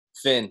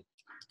Finn,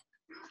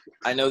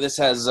 I know this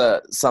has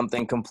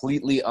something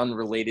completely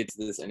unrelated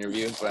to this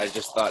interview, but I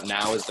just thought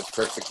now is the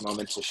perfect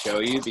moment to show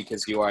you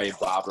because you are a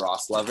Bob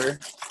Ross lover.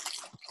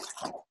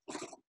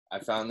 I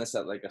found this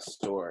at like a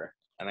store,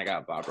 and I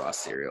got Bob Ross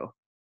cereal.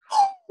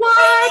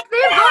 What?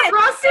 They have Bob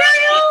Ross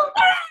cereal?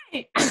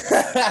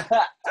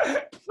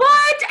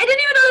 What? I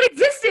didn't even know it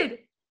existed.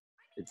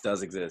 It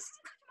does exist.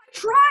 I'm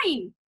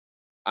trying.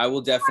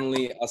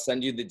 I'll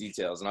send you the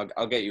details, and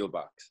I'll get you a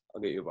box.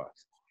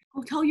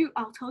 I'll tell you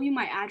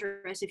my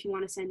address if you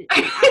want to send it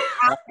to me.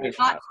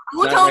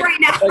 We'll tell her right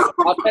now.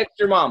 I'll text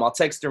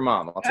your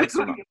mom.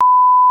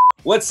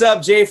 What's up,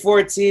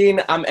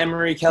 J14? I'm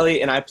Emery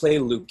Kelly, and I play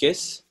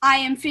Lucas. I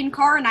am Finn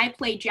Carr, and I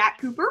play Jack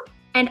Cooper.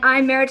 And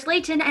I'm Merit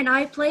Leighton, and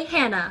I play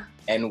Hannah.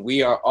 And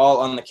we are all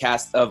on the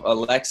cast of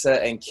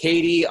Alexa and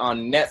Katie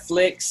on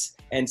Netflix.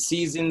 And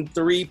season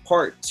 3,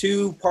 part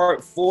 2,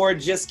 part 4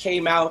 just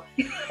came out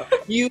a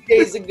few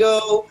days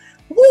ago.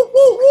 Woo,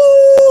 woo,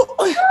 woo!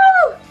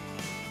 Woo!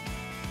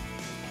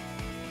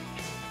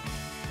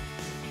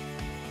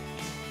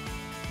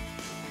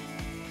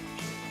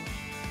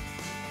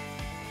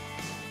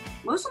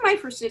 Most of my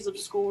first days of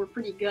school were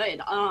pretty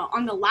good.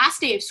 On the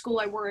last day of school,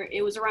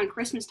 it was around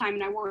Christmas time,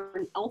 and I wore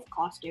an elf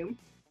costume.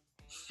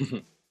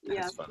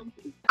 Yeah. Fun.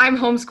 I'm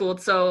homeschooled,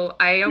 so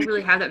I don't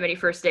really have that many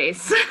first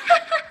days.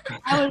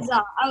 I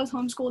was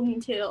homeschooled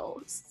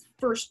until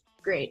first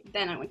grade.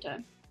 Then I went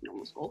to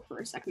normal school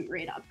for second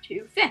grade up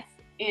to 5th,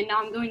 and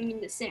now I'm going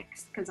into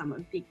 6th because I'm a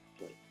big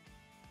boy.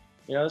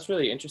 You know, that's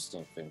really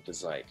interesting thing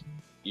because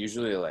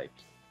usually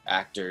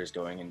actors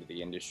going into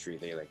the industry,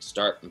 they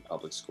start in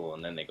public school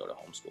and then they go to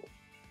homeschool.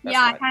 That's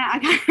I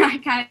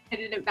kind of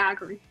did it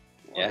backwards.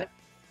 Yeah,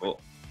 cool.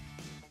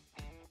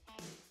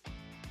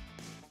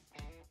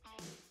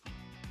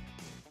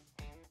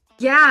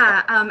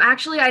 Yeah,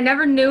 actually, I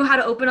never knew how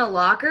to open a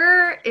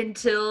locker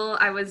until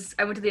I went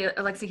to the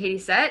Alexa Katie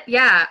set.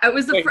 Yeah, I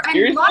was Wait,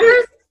 and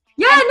lockers.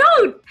 Yeah,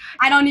 no,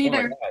 I don't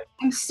either.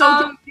 I'm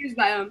so confused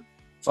by them.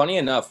 Funny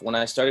enough, when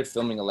I started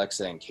filming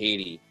Alexa and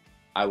Katie,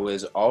 I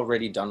was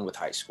already done with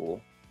high school.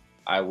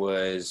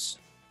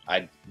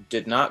 I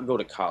did not go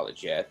to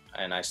college yet,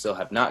 and I still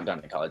have not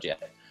gone to college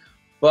yet.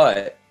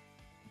 But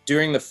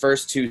during the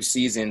first 2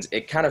 seasons,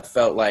 it kind of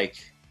felt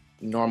like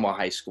normal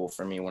high school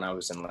for me when I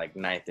was in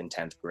 9th and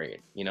 10th grade.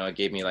 You know, it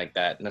gave me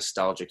that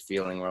nostalgic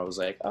feeling where I was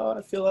like, oh,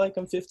 I feel like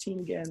I'm 15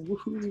 again.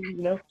 Woohoo,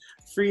 you know,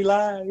 free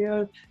life, you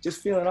know,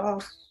 just feeling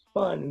all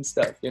fun and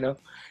stuff, you know.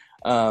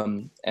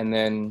 And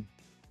then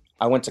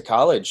I went to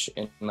college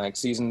in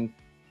season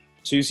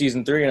 2,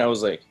 season 3, and I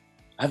was like,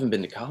 I haven't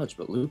been to college,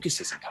 but Lucas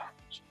is in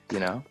college, you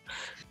know?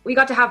 We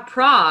got to have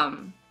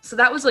prom, so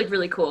that was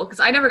really cool because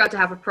I never got to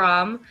have a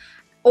prom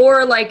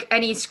or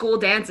any school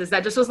dances.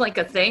 That just wasn't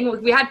a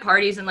thing. We had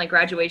parties and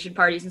graduation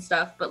parties and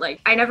stuff, but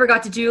I never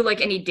got to do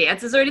any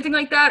dances or anything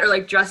like that or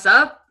dress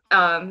up.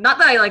 Not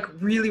that I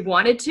really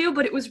wanted to,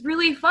 but it was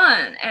really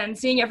fun, and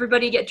seeing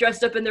everybody get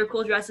dressed up in their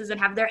cool dresses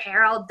and have their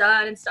hair all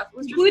done and stuff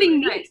was just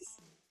including really nice.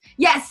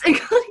 Yes,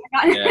 including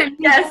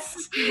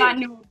yes, got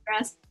new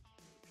dress.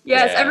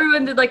 Yes, yeah.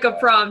 Everyone did a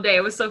prom day.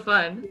 It was so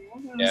fun.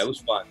 Yeah, it was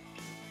fun.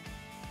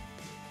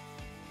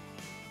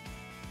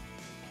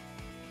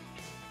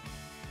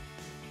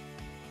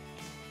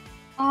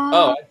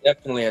 I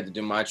definitely had to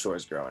do my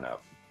chores growing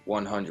up,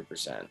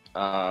 100%.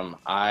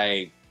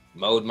 I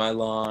mowed my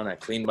lawn, I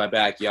cleaned my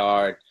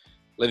backyard.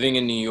 Living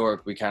in New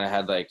York, we kind of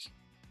had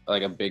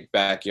a big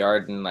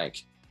backyard, and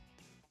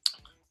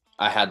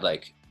I had a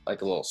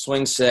little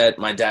swing set.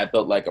 My dad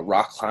built a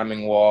rock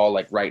climbing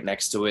wall right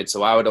next to it,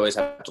 so I would always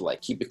have to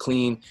keep it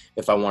clean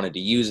if I wanted to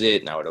use it,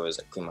 and I would always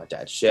clean my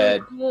dad's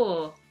shed. Oh,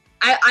 cool.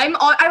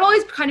 I've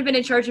always kind of been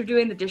in charge of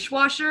doing the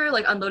dishwasher,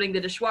 unloading the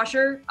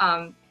dishwasher,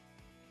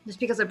 just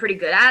because I'm pretty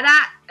good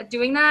at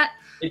doing that.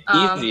 It's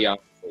easy,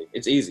 honestly.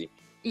 It's easy.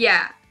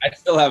 Yeah. I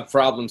still have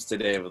problems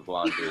today with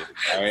laundry.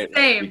 All right.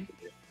 Same.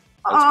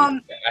 I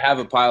have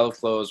a pile of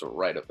clothes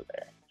right over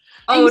there.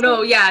 Oh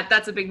no, yeah,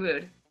 that's a big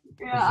mood.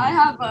 Yeah, I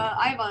have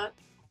a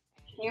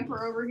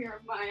hamper over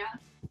here of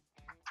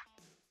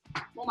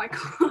my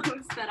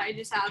clothes that I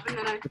just have, and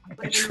then I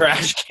a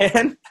trash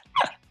can.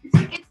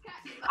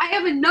 I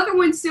have another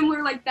one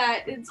similar like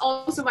that. It's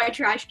also my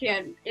trash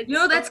can.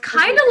 That's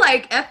kind of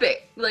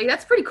epic.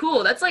 That's pretty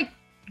cool. That's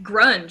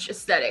grunge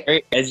aesthetic.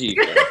 Very edgy.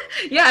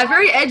 Yeah,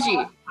 very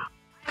edgy.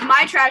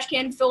 My trash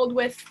can filled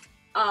with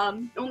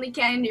only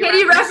candy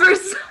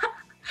wrappers.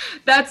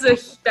 That's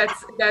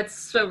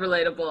so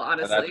relatable,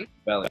 honestly.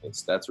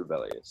 That's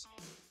rebellious.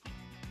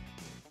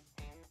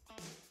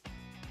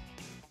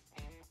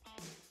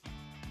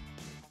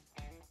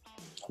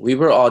 We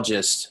were all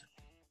just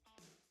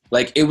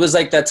it was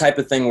that type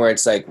of thing where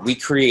it's we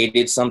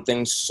created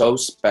something so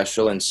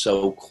special and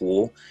so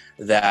cool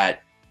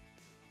that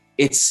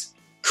it's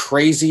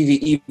crazy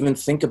to even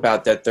think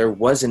about that there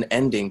was an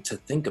ending to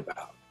think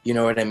about. You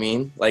know what I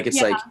mean?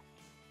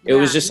 It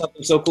was just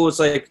something so cool.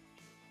 It's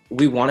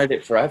we wanted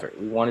it forever.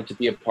 We wanted to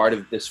be a part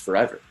of this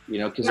forever, you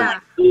know, because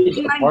it's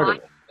a part of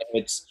it.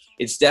 And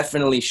it's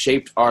definitely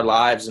shaped our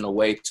lives in a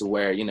way to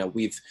where, you know,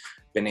 we've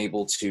been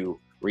able to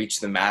reach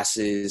the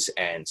masses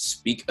and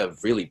speak a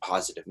really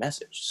positive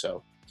message.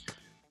 So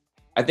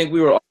I think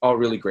we were all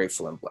really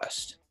grateful and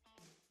blessed.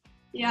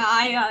 Yeah,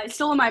 I it's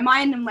still in my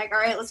mind. I'm like, all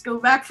right, let's go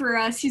back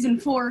for season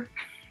 4.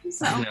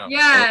 So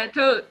yeah,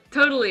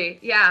 totally.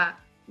 Yeah.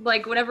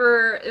 Like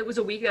whenever it was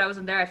a week that I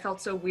wasn't there, I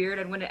felt so weird.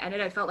 And when it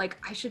ended, I felt like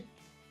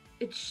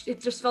it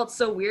just felt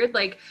so weird.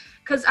 Like,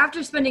 cause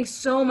after spending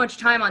so much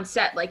time on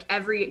set, like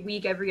every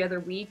week, every other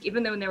week,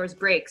 even though when there was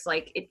breaks,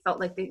 like it felt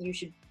like that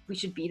we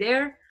should be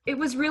there. It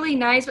was really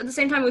nice, but at the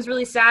same time, it was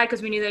really sad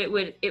because we knew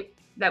that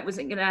that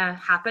wasn't gonna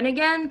happen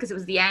again because it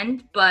was the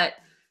end. But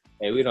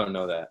hey, we don't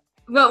know that.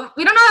 Well,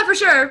 we don't know that for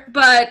sure,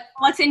 but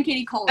let's in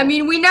Katie Cole. I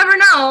mean, we never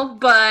know,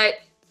 but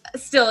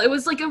still, it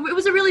was like it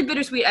was a really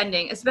bittersweet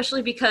ending,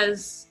 especially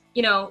because,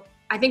 you know,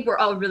 I think we're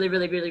all really,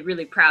 really, really,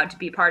 really proud to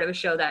be part of a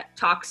show that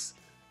talks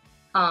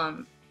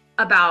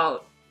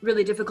about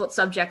really difficult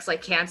subjects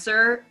like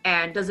cancer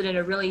and does it in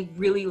a really,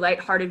 really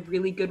lighthearted,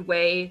 really good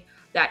way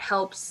that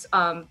helps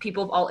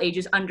people of all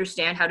ages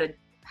understand how to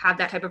have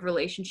that type of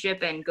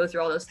relationship and go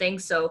through all those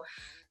things. So,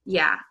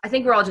 yeah, I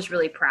think we're all just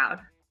really proud.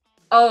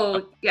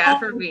 Oh, yeah,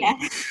 for me.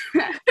 Yes.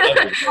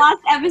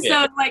 Last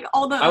episode, like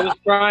all the... I was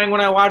crying when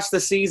I watched the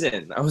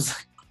season. I was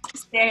like...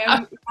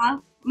 Damn, yeah.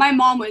 My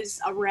mom was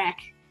a wreck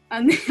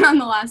on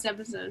the last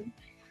episode.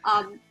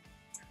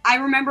 I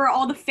remember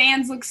all the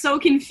fans looked so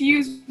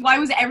confused. Why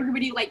was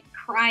everybody, like,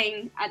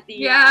 crying at the...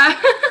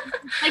 Yeah.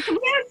 Like, can we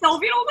get a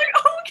selfie? And I was like,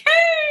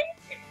 okay!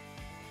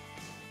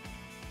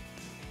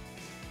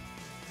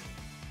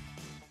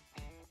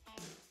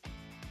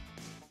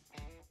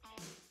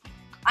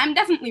 I'm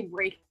definitely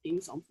breaking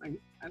something,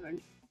 I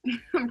think.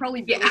 I'm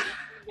probably being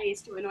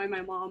ways to annoy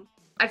my mom.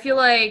 I feel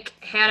like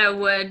Hannah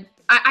would...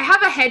 I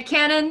have a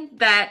headcanon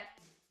that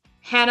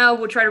Hannah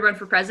would try to run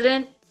for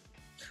president.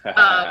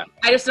 I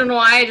just don't know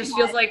why. It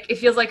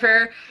feels like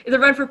her. Either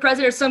run for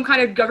president or some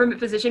kind of government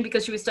position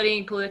because she was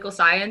studying political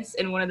science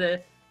in one of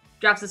the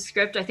drafts of the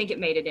script. I think it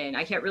made it in.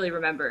 I can't really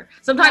remember.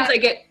 Sometimes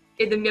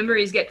the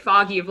memories get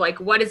foggy of like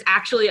what is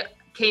actually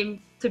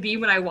came to be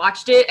when I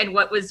watched it and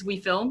what we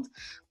filmed.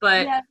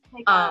 But yeah,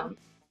 like,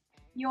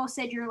 you all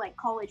said you're like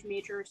college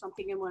major or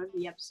something in one of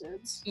the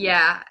episodes.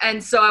 Yeah,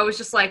 and so I was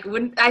just like,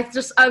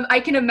 I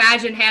can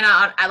imagine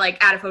Hannah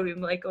at a podium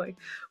like going,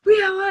 we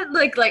have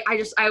what?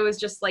 I was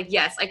just like,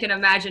 yes, I can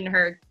imagine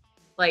her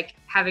like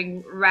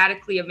having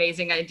radically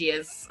amazing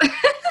ideas.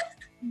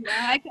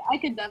 Yeah, I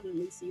could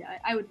definitely see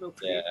that. I would vote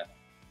for you.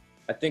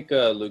 I think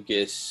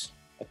Lucas,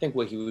 I think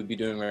what he would be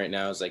doing right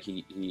now is like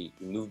he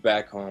moved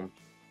back home,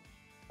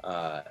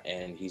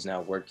 and he's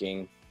now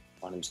working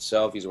on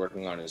himself. He's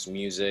working on his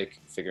music,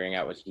 figuring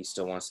out what he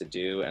still wants to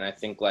do. And I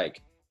think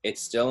like it's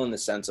still in the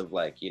sense of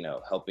like, you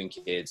know, helping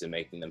kids and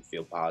making them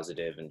feel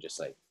positive and just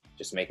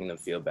making them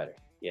feel better,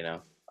 you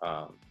know.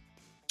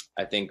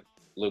 I think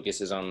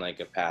Lucas is on like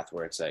a path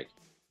where it's like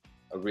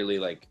a really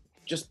like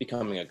just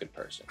becoming a good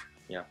person,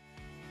 you know.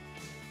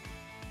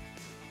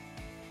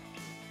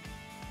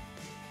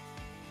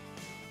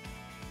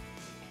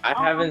 I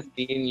haven't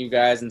seen you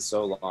guys in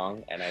so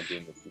long, and I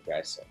do miss you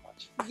guys so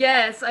much.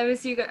 Yes, I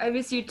miss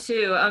you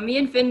too. Me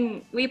and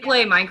Finn, we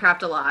play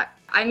Minecraft a lot.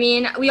 I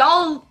mean, we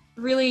all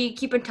really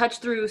keep in touch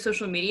through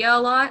social media a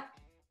lot.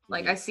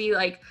 Like I see,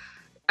 like,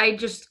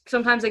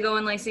 sometimes I go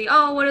and like see,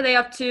 oh, what are they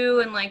up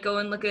to, and like go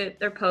and look at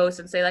their posts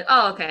and say like,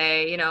 oh,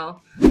 okay, you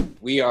know.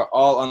 We are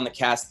all on the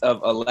cast of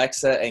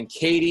Alexa and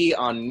Katie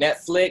on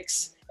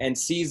Netflix. And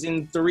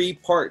season 3,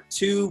 part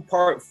 2,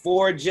 part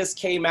 4 just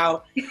came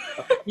out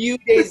a few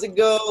days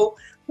ago.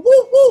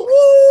 Woo, woo,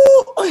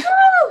 woo!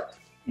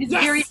 It's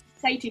very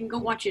exciting. Go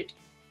watch it.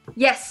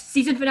 Yes,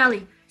 season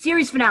finale,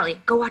 series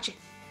finale. Go watch it.